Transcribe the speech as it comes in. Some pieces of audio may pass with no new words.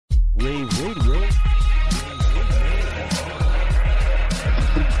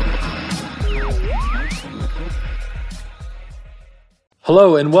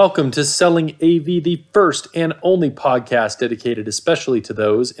Hello and welcome to Selling AV, the first and only podcast dedicated especially to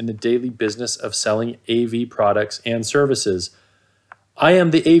those in the daily business of selling AV products and services. I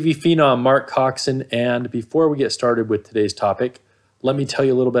am the AV phenom, Mark Coxon, and before we get started with today's topic, let me tell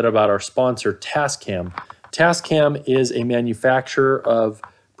you a little bit about our sponsor, Tascam. Tascam is a manufacturer of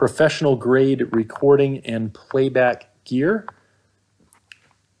professional-grade recording and playback gear.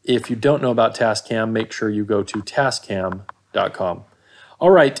 If you don't know about Tascam, make sure you go to tascam.com. All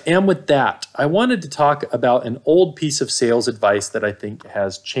right, and with that, I wanted to talk about an old piece of sales advice that I think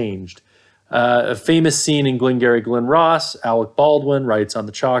has changed. A famous scene in Glengarry Glen Ross, Alec Baldwin writes on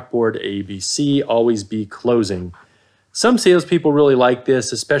the chalkboard, ABC, always be closing. Some salespeople really like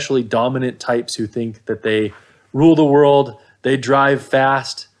this, especially dominant types who think that they rule the world, they drive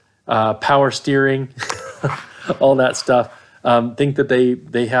fast, power steering, all that stuff. Think that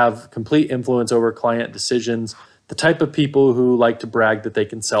they have complete influence over client decisions. The type of people who like to brag that they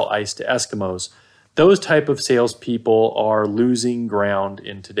can sell ice to Eskimos. Those type of salespeople are losing ground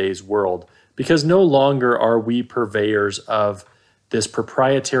in today's world because no longer are we purveyors of this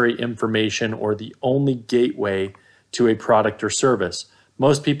proprietary information or the only gateway to a product or service.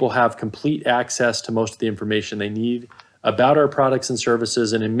 Most people have complete access to most of the information they need about our products and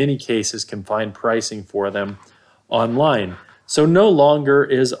services, and in many cases can find pricing for them online. So no longer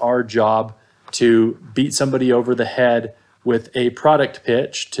is our job to beat somebody over the head with a product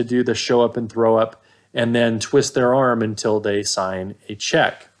pitch, to do the show up and throw up, and then twist their arm until they sign a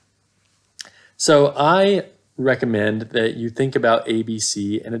check. So I recommend that you think about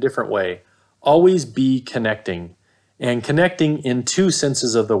ABC in a different way. Always be connecting, and connecting in two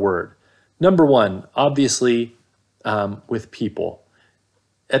senses of the word. Number one, obviously, with people.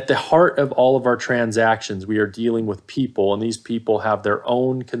 At the heart of all of our transactions, we are dealing with people, and these people have their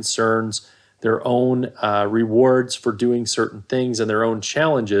own concerns, their own rewards for doing certain things, and their own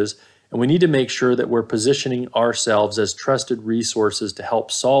challenges. And we need to make sure that we're positioning ourselves as trusted resources to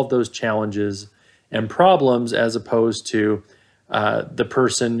help solve those challenges and problems, as opposed to the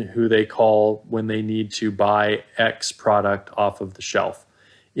person who they call when they need to buy X product off of the shelf.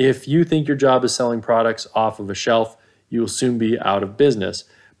 If you think your job is selling products off of a shelf, you will soon be out of business.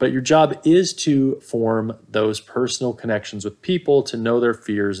 But your job is to form those personal connections with people, to know their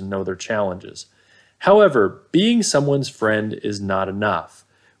fears and know their challenges. However, being someone's friend is not enough.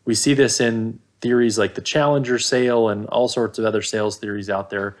 We see this in theories like the Challenger sale and all sorts of other sales theories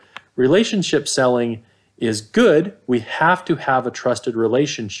out there. Relationship selling is good. We have to have a trusted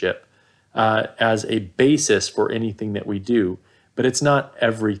relationship as a basis for anything that we do, but it's not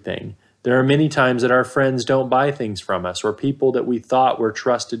everything. There are many times that our friends don't buy things from us, or people that we thought were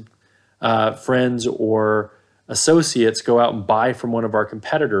trusted friends or associates go out and buy from one of our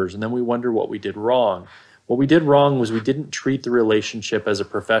competitors, and then we wonder what we did wrong. What we did wrong was we didn't treat the relationship as a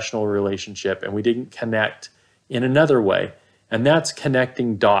professional relationship, and we didn't connect in another way, and that's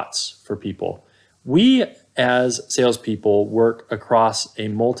connecting dots for people. We, as salespeople, work across a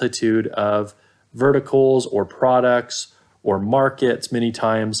multitude of verticals or products or markets many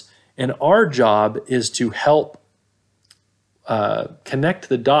times, and our job is to help connect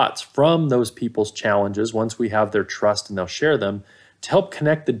the dots from those people's challenges once we have their trust and they'll share them, to help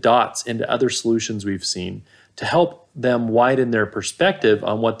connect the dots into other solutions we've seen, to help them widen their perspective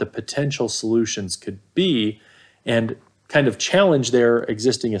on what the potential solutions could be and kind of challenge their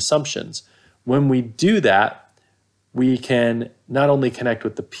existing assumptions. When we do that, we can not only connect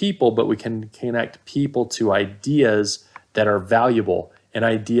with the people, but we can connect people to ideas that are valuable and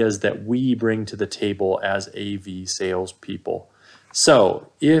ideas that we bring to the table as AV salespeople.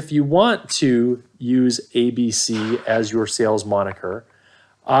 So if you want to use ABC as your sales moniker,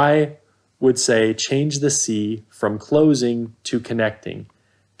 I would say change the C from closing to connecting.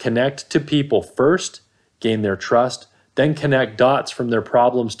 Connect to people first, gain their trust, then connect dots from their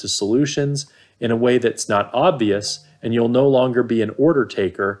problems to solutions in a way that's not obvious, and you'll no longer be an order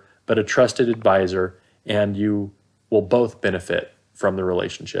taker, but a trusted advisor, and you will both benefit from the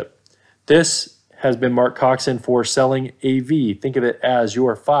relationship. This has been Mark Coxon for Selling AV. Think of it as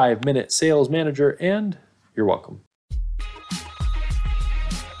your 5-minute sales manager, and you're welcome.